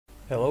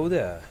Hello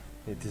there,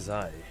 it is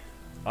I,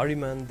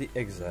 Ahriman the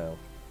Exile,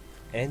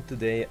 and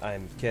today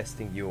I'm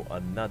casting you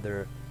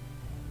another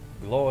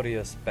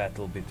glorious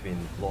battle between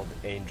Blood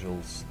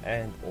Angels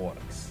and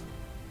Orks.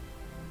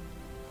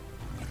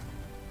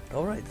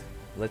 Alright,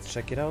 let's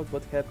check it out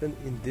what happened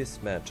in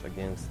this match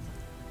against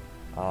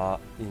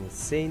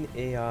insane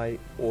AI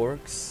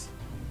Orks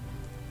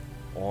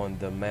on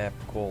the map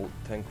called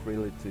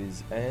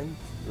Tranquility's End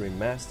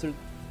Remastered.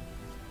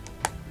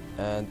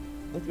 And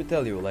let me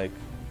tell you, like,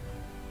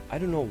 I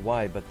don't know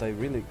why, but I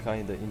really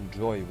kinda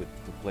enjoy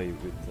to play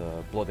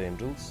with Blood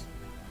Angels.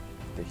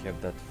 They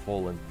have that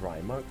Fallen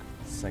Primarch,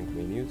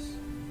 Sanguinius,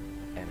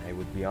 and I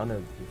would be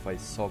honored if I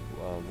saw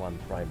one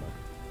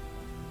Primarch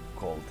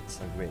called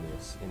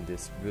Sanguinius in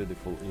this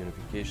beautiful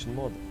Unification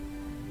mod.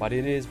 But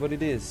it is what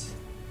it is.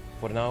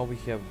 For now we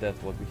have that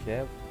what we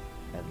have,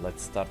 and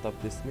let's start up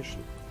this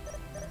mission.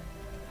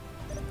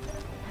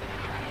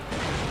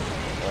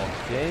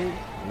 Okay,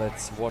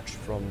 let's watch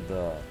from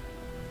the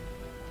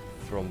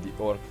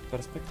Orc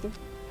perspective.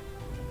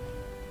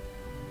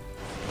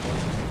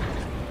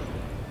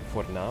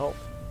 For now,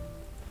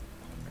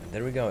 and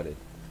there we got it.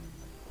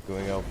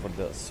 Going out for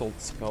the Assault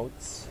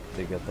Scouts.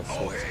 They got the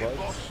Assault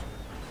Squads.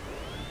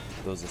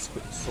 Those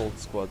Assault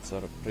Squads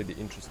are pretty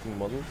interesting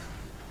models.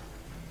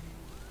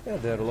 Yeah,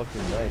 they're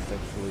looking nice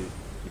actually.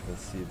 You can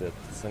see that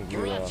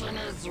Sanguina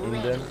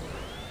in them,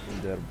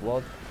 in their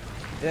blood.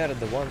 They are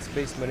the one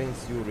Space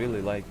Marines you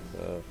really like,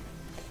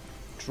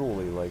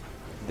 truly like.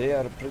 They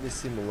are pretty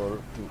similar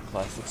to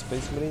classic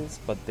Space Marines,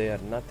 but they are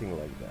nothing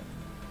like that.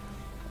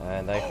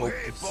 And I hope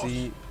to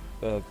see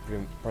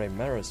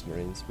Primaris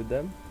Marines with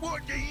them.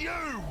 What do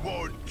you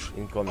want?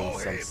 Incoming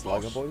some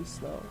Slugger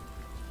Boys now.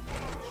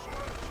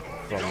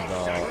 From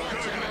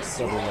the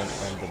Settlement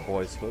and the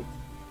Boys Hood.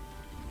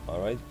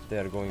 Alright, they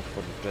are going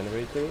for the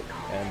Generator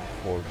and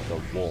for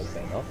the Wall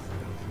banner.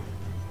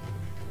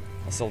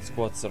 Assault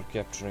Squads are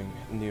capturing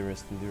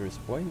nearest and dearest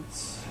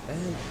points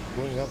and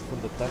going up for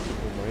the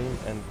Tactical Marine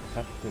and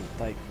Captain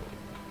Tycho.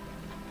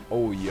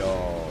 Oh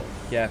yo,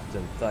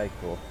 Captain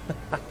Tycho.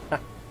 A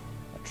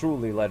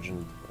truly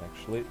legend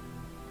actually.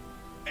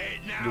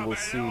 You will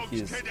see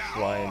his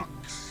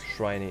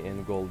shiny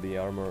and goldy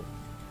armor.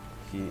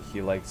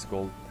 He likes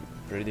gold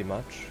pretty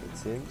much, it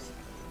seems.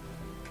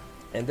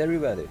 And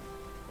everybody,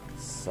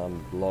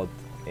 some Blood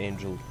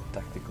Angel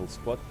Tactical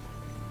Squad.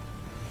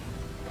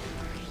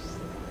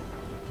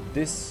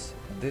 This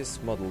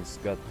model's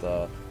got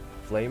a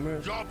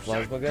Flamer,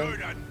 Plasma Gun,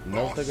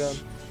 Melta Gun,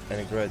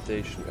 and a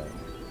Gravitation Gun.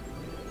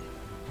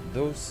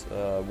 Those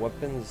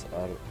weapons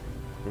are...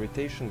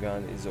 Gravitation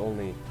Gun is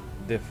only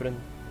different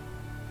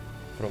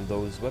from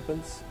those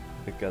weapons,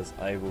 because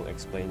I will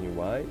explain you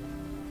why.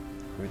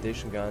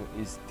 Gravitation Gun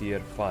is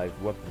tier 5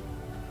 weapon,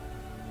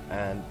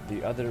 and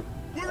the other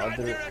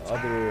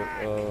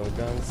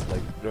guns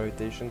like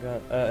Gravitation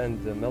Gun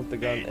and the Melta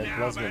Gun and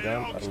Plasma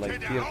Gun are like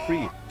tier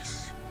 3.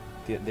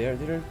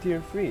 They're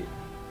tier 3.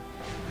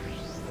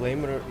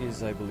 Flamer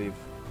is, I believe,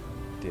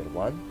 tier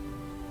 1.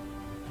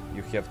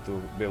 You have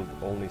to build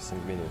only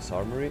Sanguinius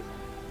Armory.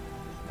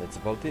 That's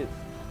about it.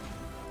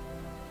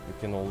 You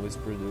can always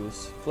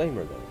produce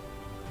Flamer then.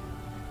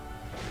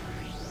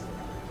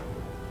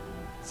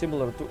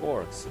 Similar to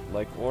Orks.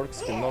 Like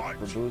Orks cannot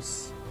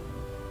produce...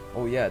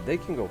 Oh yeah, they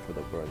can go for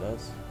the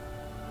Burnas.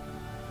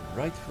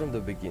 Right from the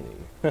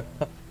beginning.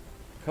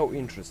 How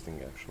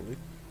interesting actually.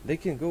 They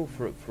can go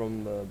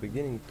from the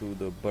beginning to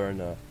the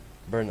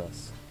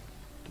Burnas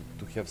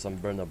to have some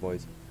Burna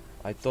boys.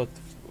 I thought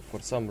for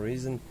some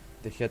reason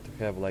they had to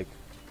have like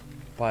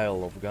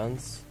pile of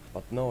guns,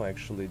 but no,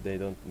 actually they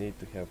don't need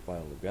to have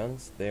pile of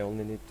guns. They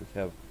only need to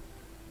have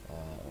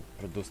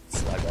produced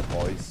Slugger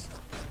boys,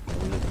 a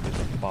little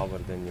bit of power,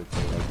 then you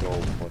can like, go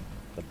for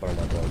the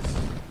Burna boys.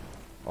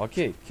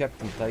 Okay,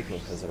 Captain Tycho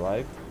has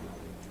arrived,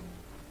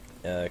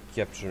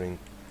 capturing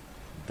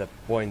the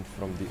point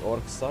from the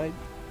Orc side,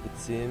 it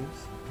seems,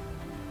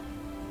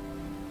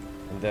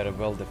 and they're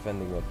well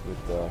defending it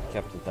with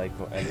Captain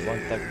Tycho and one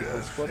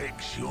tactical squad.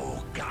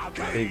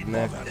 Big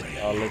Mac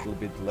a little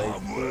bit late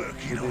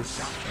to this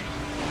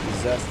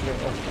disaster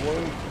of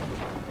war.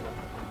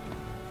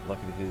 Look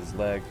at his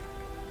leg,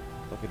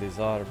 look at his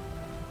arm.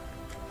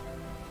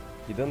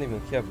 He don't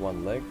even have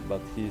one leg,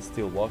 but he is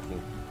still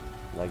walking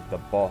like the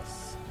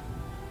boss.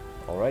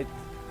 Alright,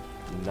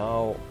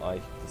 now I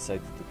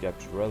decided to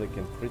capture relic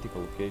and critical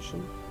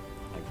location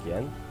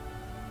again.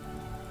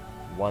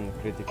 One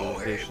critical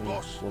location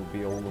will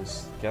be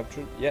almost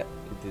captured. Yeah,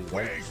 it is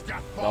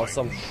done. Now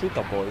some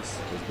shooter boys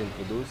has been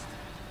produced,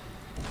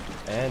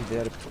 and they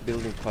are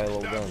building pile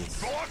of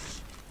guns.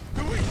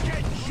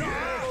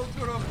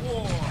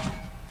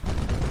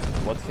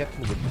 What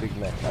happened with Big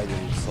Mac? I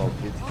didn't solve.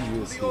 Did he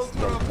use his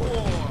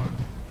teleport?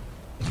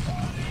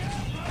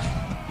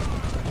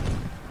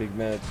 Big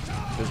Mac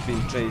has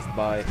been chased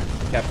by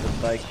Captain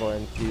Tycho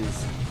and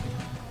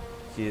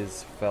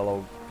his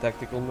fellow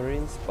tactical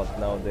marines, but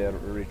now they're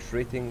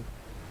retreating,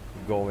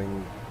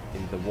 going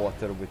in the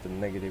water with a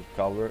negative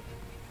cover,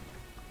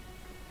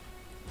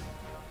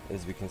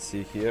 as we can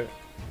see here.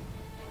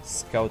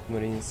 Scout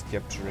Marines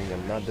capturing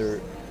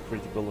another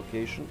critical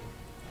location.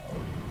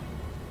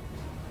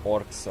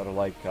 Orks are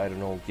like, I don't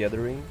know,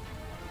 gathering.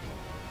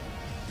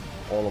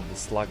 All of the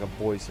Slaga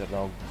boys are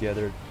now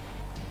gathered,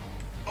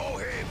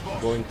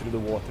 going through the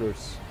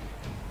waters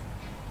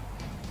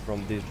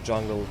from this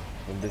jungle.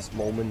 In this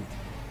moment,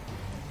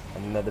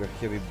 another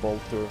heavy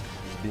bolter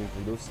is being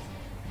produced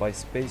by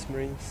Space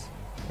Marines,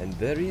 and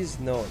there is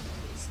no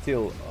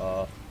still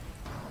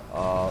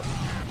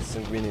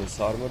Sanguinius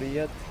armory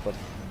yet, but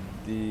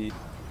the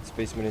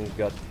Space Marines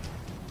got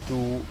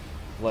 2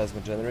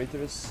 plasma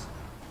generators,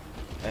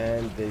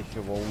 and they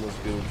have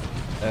almost built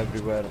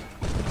everywhere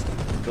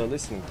the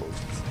listening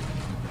posts.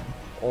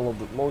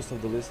 Most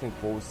of the listening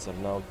posts are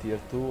now tier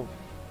 2,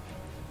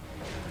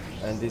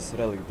 and this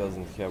relic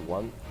doesn't have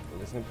one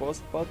listening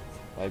post, but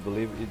I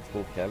believe it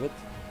will have it.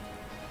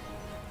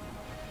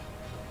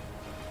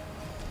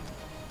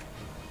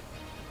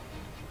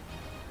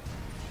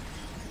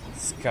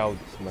 Scout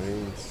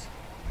Marines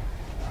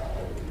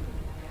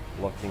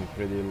looking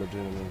pretty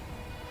legitimate.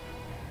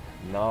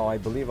 Now I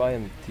believe I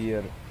am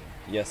tier...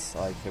 Yes,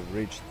 I have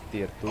reached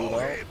tier 2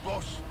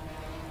 now.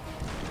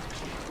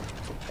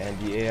 And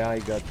the AI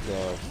got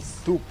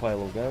 2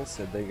 pile of guns,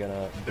 and they're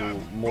gonna do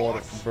more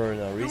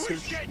burner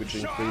research, which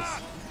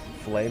increase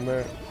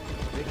flamer.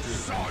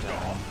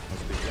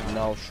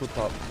 Now shoot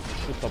up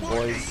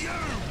boys,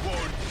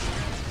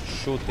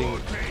 shooting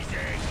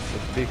the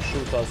big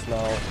shooters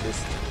now.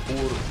 This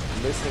poor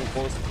listening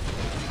post,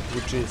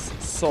 which is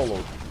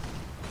soloed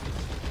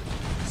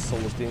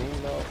team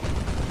now.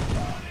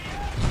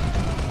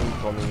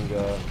 Incoming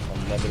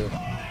another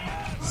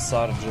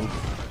sergeant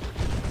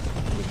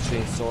with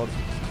chainsaw.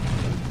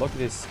 Look at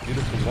this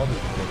beautiful model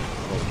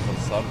from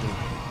sergeant.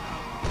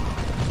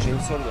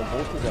 Chainsaw and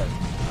both of them.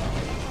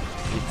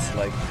 It's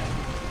like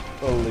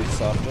early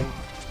sergeant.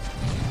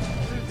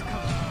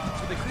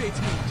 The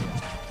creativity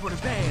for the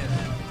band.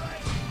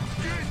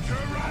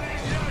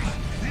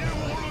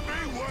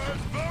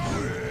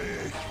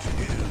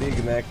 Big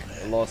Mac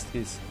lost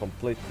his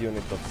complete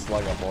unit of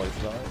Slugger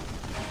boys now.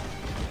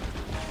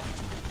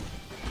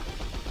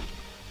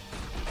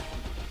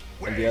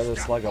 And the other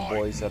Slugger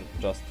boys are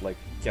just like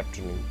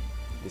capturing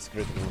this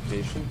critical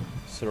location.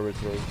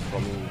 Servitors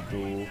coming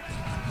to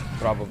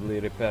probably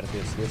repair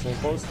this listening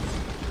post.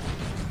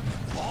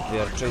 They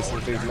are chasing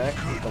Big Mac,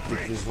 but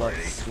it is not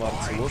a smart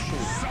solution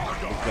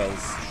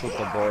because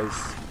shooter boys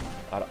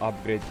are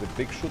upgraded with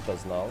big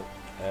shooters now,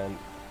 and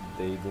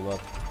they do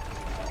not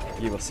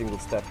give a single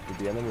step to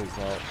the enemies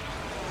now.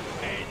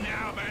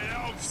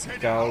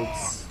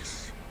 Scouts.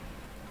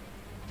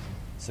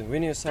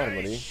 Sanguinius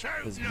Armory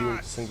has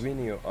built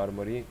Sanguinio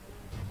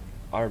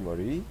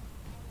Armory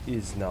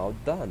is now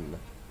done.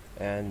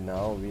 And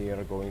now we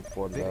are going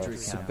for the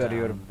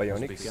superior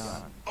bionics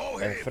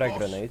and frag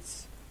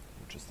grenades.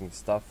 Interesting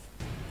stuff.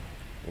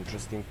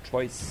 Interesting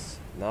choice.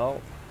 Now,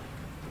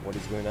 what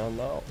is going on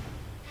now?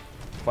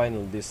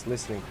 Finally, this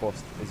listening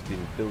post has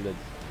been built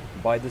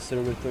by the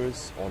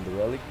servitors on the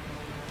relic.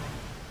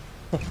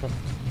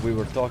 We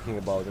were talking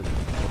about it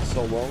for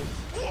so long.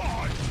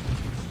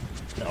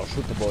 Now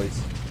shooter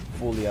boys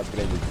fully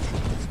upgraded to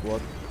shooter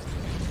squad,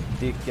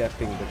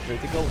 decapping the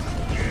critical.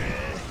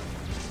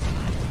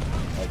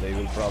 They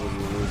will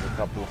probably lose a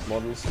couple of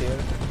models here.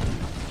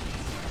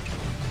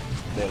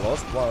 They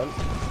lost one.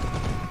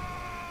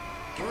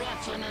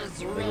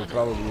 They will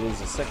probably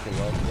lose a second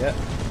one, yeah.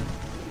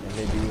 And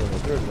maybe even a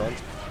third one.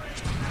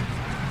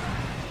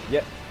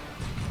 Yeah.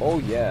 Oh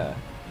yeah,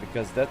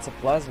 because that's a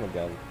plasma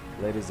gun,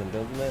 ladies and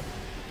gentlemen.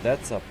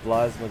 That's a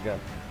plasma gun.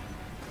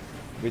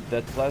 With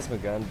that plasma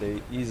gun,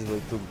 they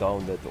easily took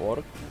down that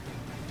orc.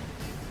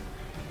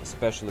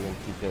 Especially when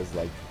he has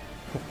like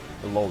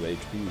low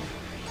HP.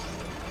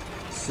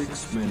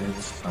 6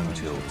 minutes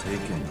until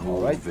taking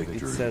hold victory.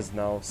 It says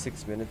now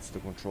 6 minutes to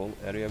control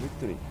area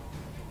victory.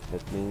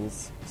 That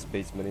means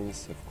Space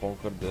Marines have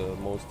conquered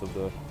most of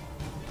the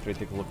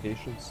critical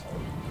locations.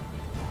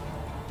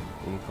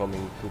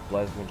 Incoming 2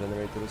 plasma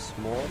generators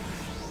more.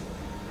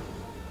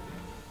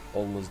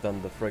 Almost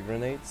done the frag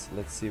grenades.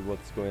 Let's see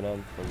what's going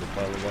on from the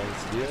pile of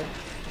guns here.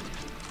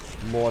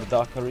 More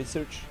DACA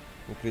research.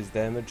 Increased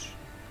damage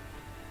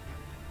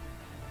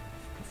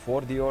for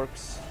the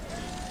orcs.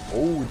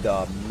 Oh,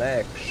 the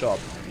mech shop.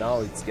 Now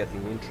it's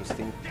getting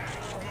interesting.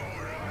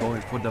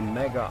 Going for the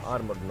mega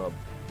armor knob.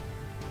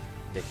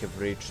 They have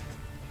reached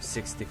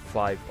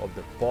 65 of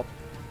the pop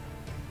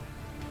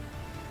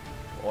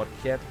or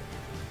cap,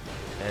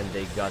 and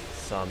they got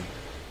some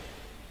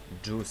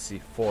juicy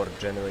 4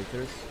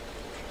 generators.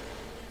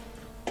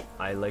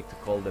 I like to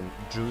call them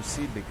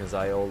juicy because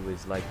I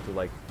always like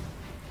to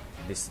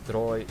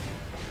destroy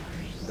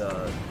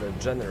the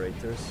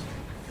generators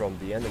from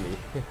the enemy.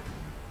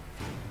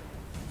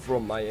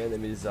 From my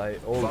enemies, I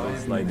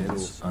always like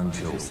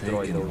to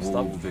destroy those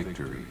stuff.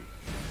 Victory.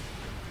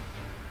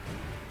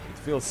 It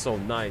feels so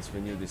nice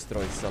when you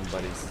destroy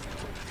somebody's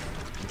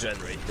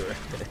generator.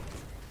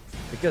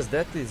 Because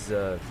that is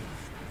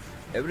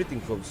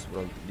everything comes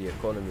from the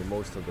economy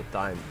most of the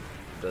time.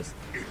 Just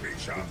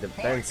it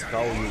depends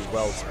how you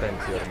well spend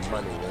your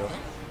money, you know.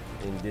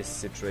 in these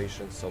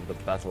situations of the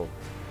battle.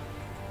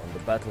 On the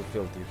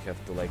battlefield you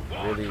have to like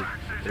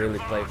really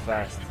play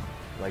fast.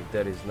 Like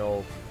there is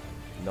no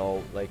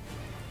like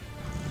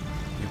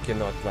you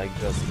cannot like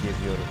just give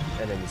your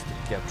enemies to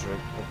capture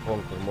or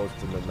conquer most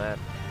of the map.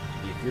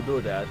 If you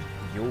do that,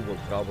 you will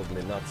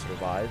probably not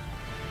survive.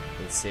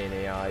 Insane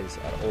AIs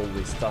are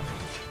always tough.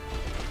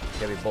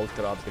 Heavy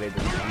bolter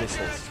upgraded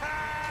missiles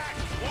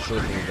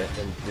shooting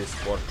in this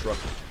war truck.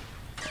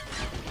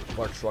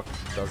 War truck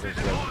doesn't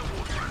get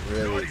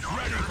really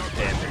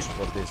damage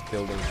for these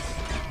buildings.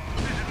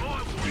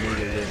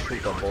 Immediately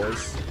shoot the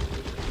boys.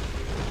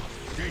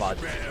 But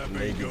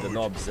maybe the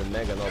knobs and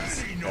mega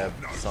knobs have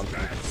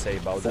something to say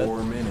about that.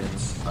 4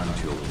 minutes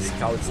until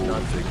Scouts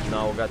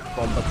now got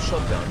combat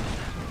shotgun,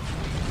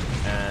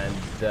 and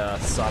the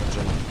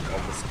sergeant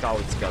of the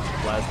scouts got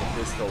plasma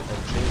pistol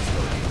and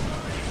chainsaw.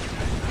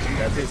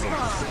 That is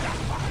interesting.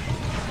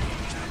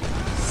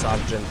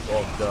 Sergeant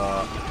of the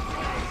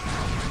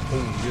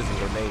using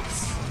grenades.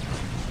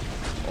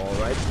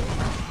 Alright.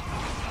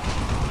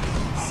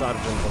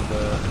 Sergeant of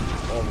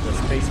the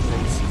Space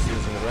Marines is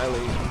using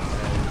rally and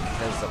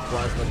has a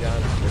plasma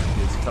gun with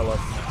his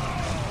fellows.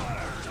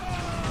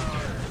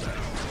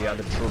 The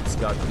other troops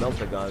got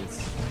melter guns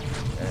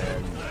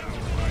and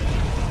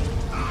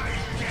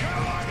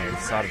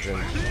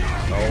sergeant.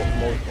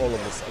 All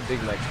of us,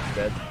 Big Mac is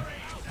dead.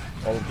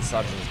 All of the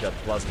sergeants got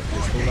plasma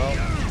pistol now.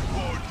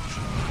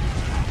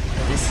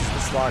 And this is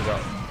the Slaga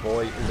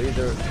boy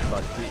leader,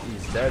 but he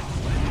is dead.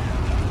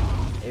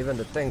 Even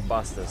the tank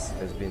busters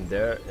has been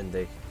there, and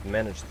they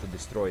managed to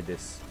destroy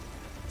this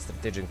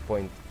strategic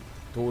point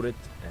turret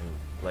and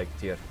like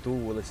tier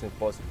 2 listening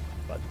post,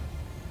 but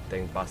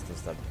tank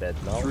busters are dead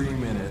now. 3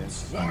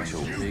 minutes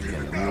until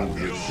taking real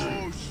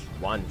victory.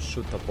 One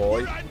shooter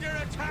boy,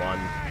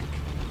 one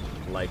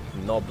like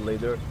knob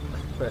leader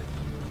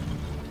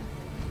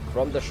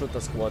from the shooter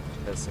squad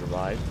has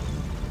survived,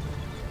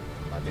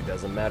 but it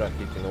doesn't matter,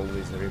 he can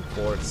always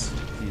reinforce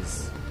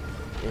his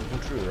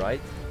infantry,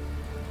 right?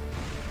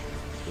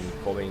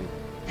 Incoming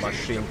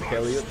Machine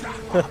Heliot.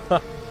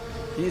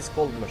 He is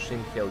called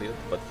Machine Heliot,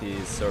 but he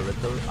is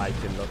servitor, I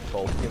cannot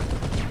call him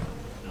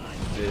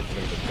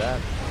different than that.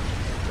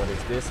 What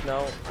is this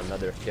now?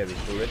 Another heavy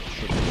turret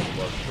shooting at the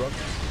war truck,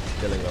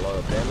 dealing a lot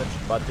of damage,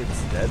 but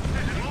it's dead.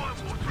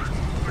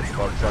 This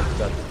war truck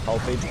got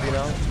half HP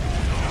now.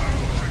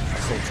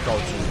 Assault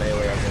scouts in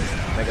melee against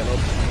Mega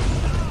Nobs,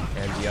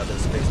 and the other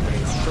Space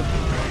Marines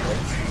shooting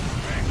Nobs.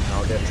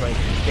 Now they're trying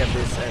to get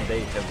this, and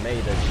they have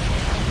made it.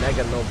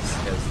 Mega Nobs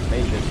has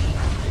made it,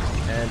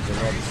 and the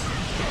Nobs,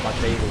 but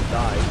they will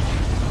die.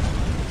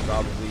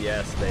 Probably,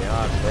 yes, they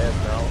are dead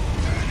now.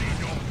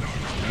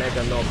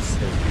 Mega Nobs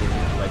has been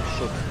like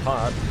shot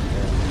hard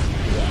and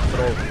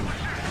thrown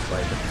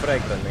by the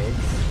frag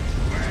grenades.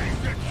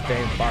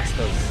 Tank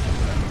busters,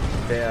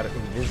 they are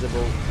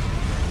invisible.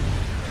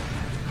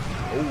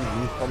 Oh,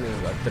 incoming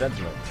a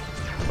dreadnought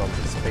from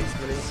the Space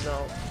Marines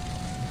now.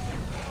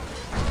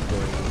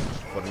 Going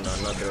for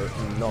another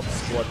knob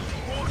squad.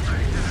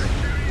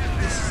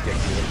 This is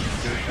getting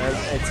interesting. And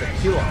it's a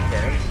killer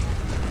can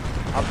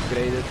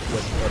upgraded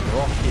with a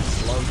rocket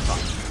launcher.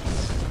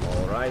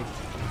 Alright,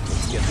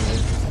 it's getting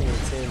interesting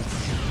it seems.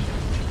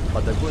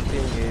 But the good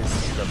thing is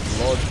the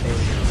Blood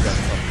Angels got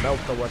some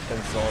melter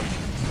weapons on,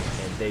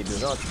 and they do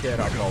not care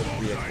about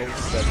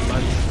vehicles that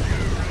much.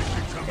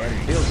 And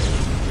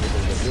buildings,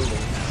 even the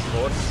buildings, of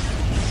course.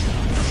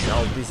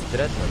 Now this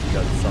dreadnought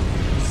got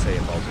something to say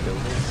about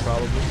buildings,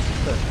 probably.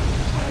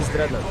 This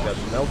dreadnought got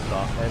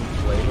melta and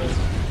flamer,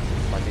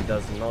 but it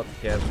does not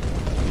have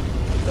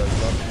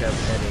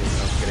any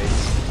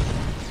upgrades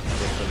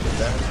different than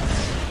that.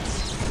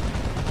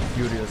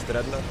 Furious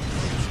dreadnought,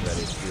 it's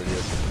very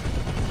furious.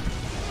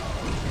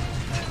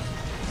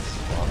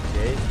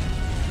 Okay.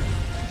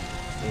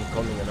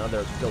 Incoming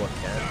another killer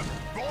can.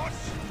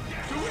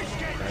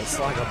 And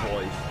Saga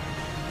boy,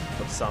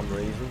 for some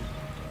reason.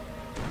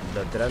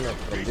 The dreadnought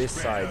from this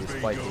side is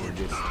fighting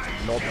these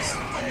knobs.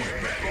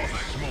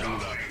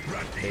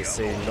 They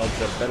say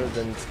knobs are better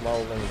than small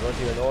and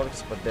Rodian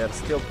orcs, but they're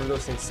still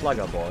producing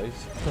slugger boys.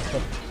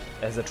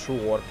 As a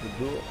true orc would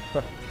do.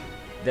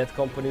 Dead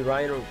Company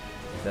Rhino.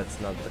 That's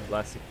not the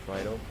classic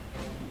Rhino.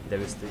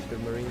 Devastator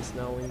Marines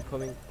now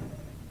incoming.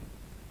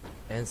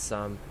 And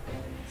some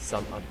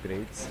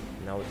upgrades.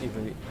 Now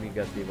even we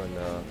got even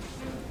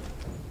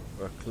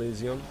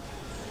Ecclesium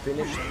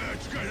finished.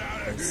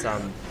 And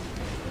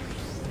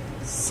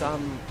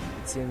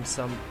it seems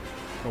some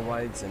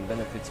provides and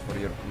benefits for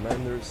your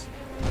commanders.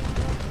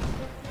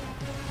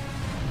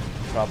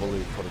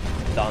 Probably for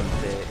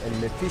Dante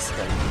and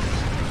Mephisto.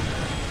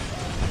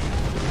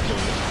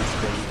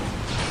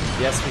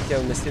 Yes, we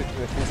have Mephisto,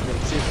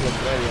 Chief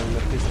Librarian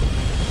Mephisto.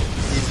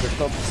 He's the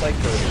top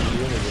psycho in the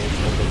universe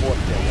of the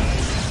warhammer.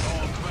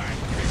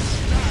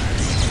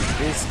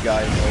 This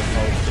guy knows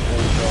how to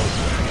hold out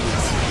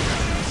his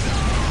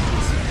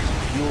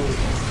pure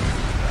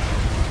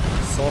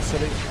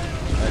sorcery,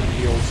 and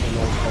he also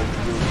knows how to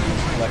use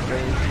his black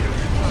range.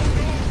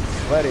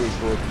 Very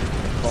good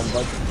in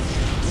combat.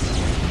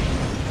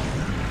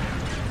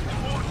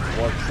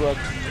 War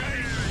truck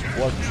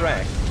War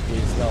track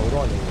is now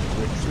running,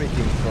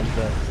 retreating from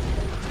the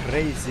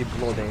crazy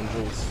Blood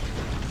Angels.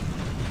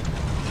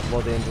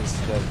 Blood Angels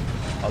have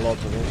a lot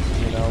of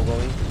energy now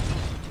going.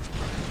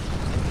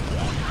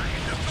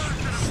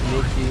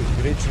 Sneaky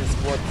Breaching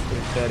Squad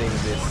preparing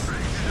this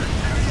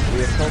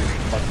vehicle,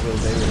 but will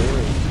they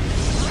really?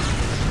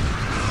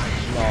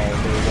 No,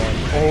 they won.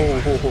 Oh,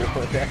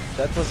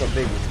 that was a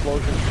big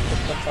explosion.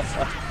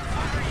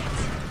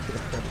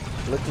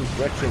 Little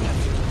Gretchens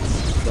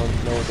don't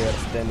know they are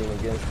standing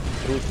against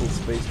brutal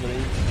Space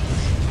Marines.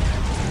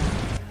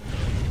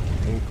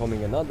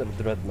 Incoming another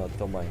Dreadnought,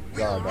 oh my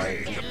god,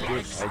 I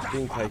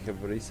think I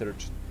have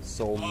researched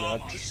so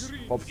much.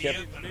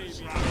 Hopcap.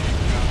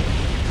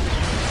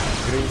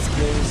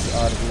 Greenskins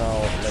are now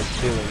like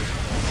dealing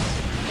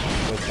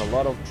with a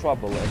lot of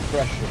trouble and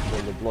pressure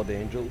for the Blood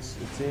Angels,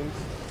 it seems.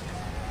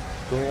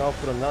 Going out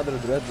for another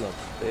Dreadnought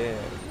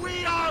there.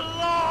 We are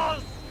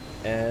lost!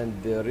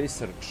 And the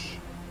research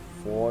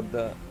for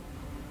the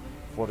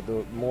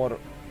more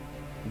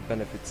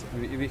benefits.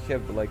 We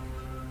have like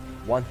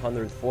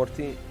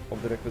 140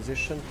 of the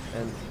requisition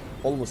and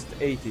almost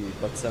 80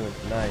 but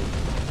 79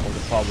 of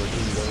the power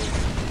ingoing.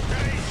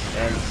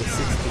 And the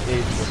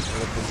 68 for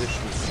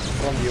requisition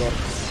from the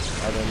Orks.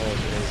 I don't know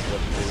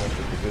what they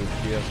wanted to build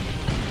here.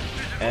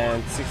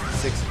 And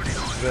 66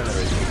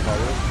 generating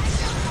power.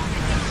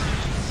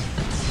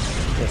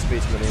 The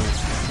Space Marines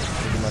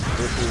pretty much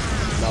brutal.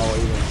 Now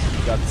I even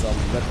got some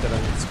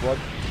veteran squad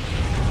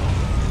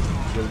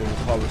building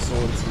power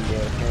swords in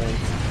their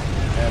hands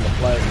and the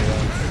plasma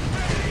ones.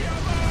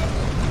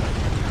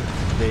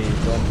 They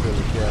don't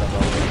really care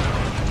about it.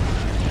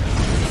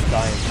 It's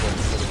time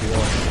for the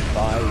Orks to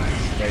die,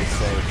 they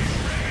say.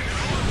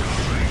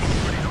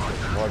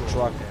 War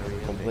truck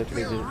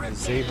completely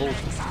disabled.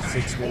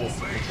 6 minutes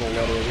control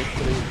area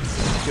victory.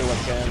 Kill a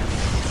can.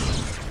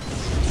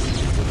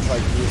 Try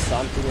to do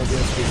something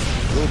against this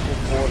brutal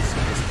force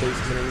of the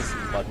Space Marines,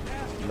 but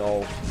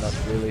no, not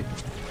really.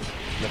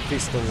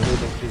 Mephisto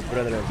leading his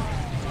brethren.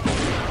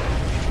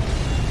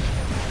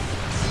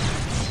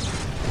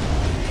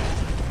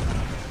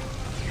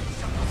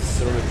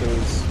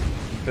 Servitors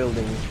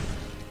building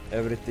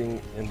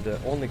everything, and the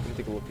only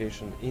critical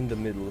location in the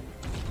middle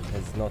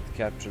has not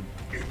captured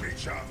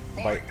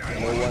by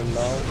no one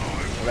now.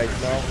 Right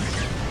now,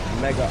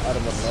 Mega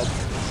Armor Knob.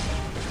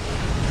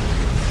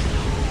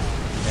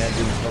 And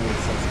incoming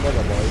some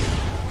Skoda boys.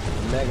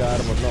 Mega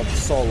Armor Knob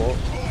solo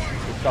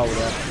to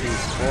counter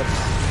his force.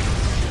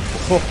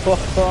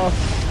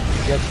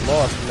 Get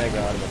lost,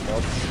 Mega Armor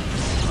Knob.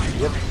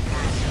 Yep.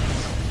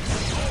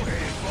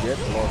 Get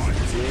lost, it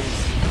seems.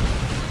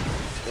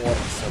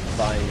 Orks are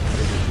dying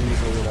pretty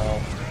easily now.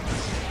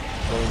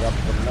 Going up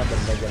for another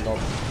Mega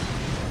Knob.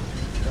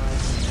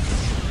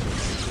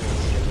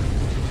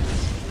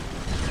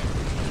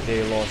 They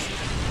lost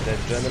that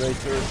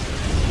generator.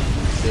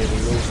 They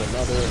will lose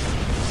another.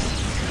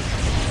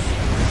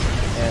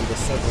 And the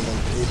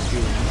settlement HQ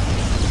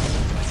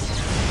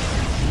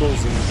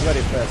losing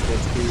very fast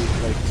HP,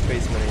 like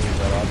Space Marines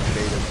are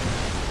upgraded.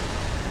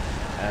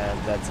 And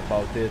that's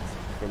about it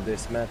from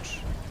this match.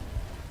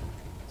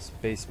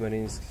 Space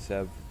Marines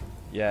have,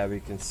 yeah,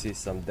 we can see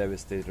some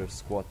Devastator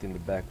squad in the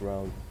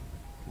background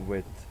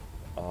with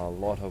a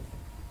lot of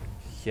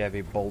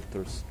heavy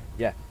bolters.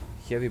 Yeah,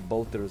 heavy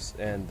bolters,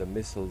 and the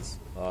missiles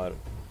are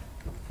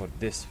for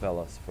this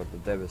fellas, for the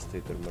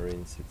Devastator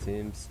Marines, it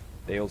seems.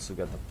 They also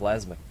got the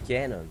plasma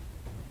cannon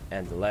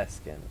and the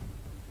last cannon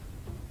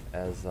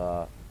as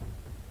a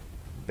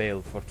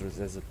Bale Fortress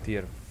as a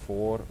tier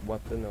 4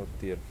 weapon or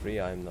tier 3,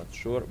 I'm not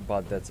sure,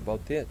 but that's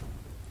about it.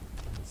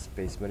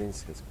 Space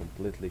Marines has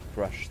completely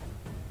crushed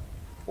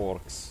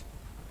Orks.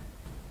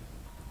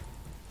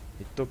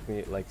 It took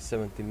me like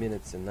 70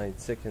 minutes and 9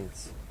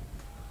 seconds.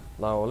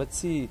 Now let's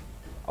see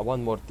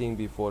one more thing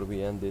before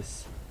we end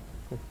this.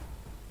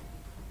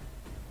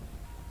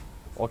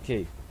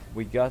 Okay,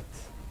 we got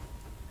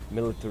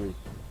military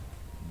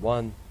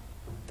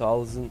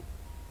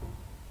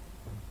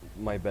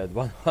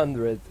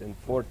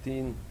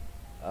 114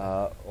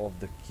 of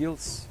the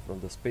kills from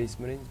the Space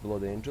Marines,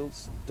 Blood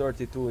Angels,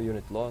 32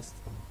 unit lost,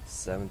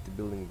 70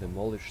 building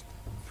demolished,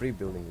 3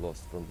 building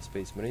lost from the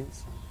Space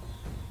Marines.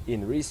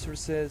 In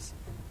resources,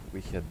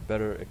 we had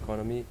better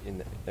economy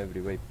in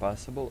every way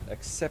possible,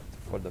 except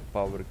for the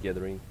power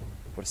gathering.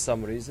 For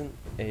some reason,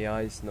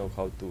 AIs know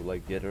how to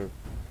like gather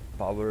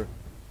power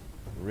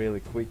really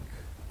quick.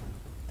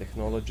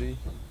 Technology,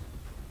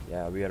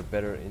 yeah, we are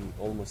better in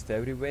almost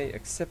every way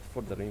except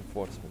for the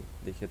reinforcement.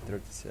 They had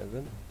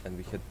 37 and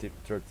we had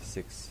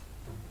 36.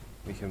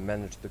 We have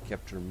managed to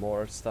capture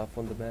more stuff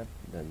on the map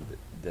than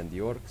the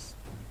Orks,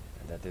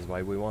 and that is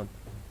why we won.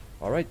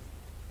 Alright,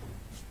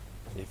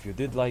 if you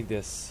did like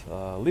this,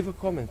 leave a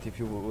comment if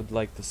you would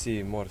like to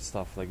see more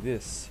stuff like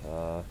this,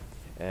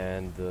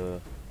 and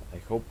I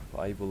hope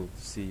I will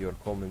see your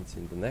comments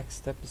in the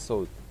next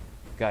episode.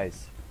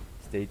 Guys,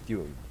 stay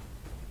tuned.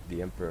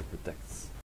 The Emperor protects.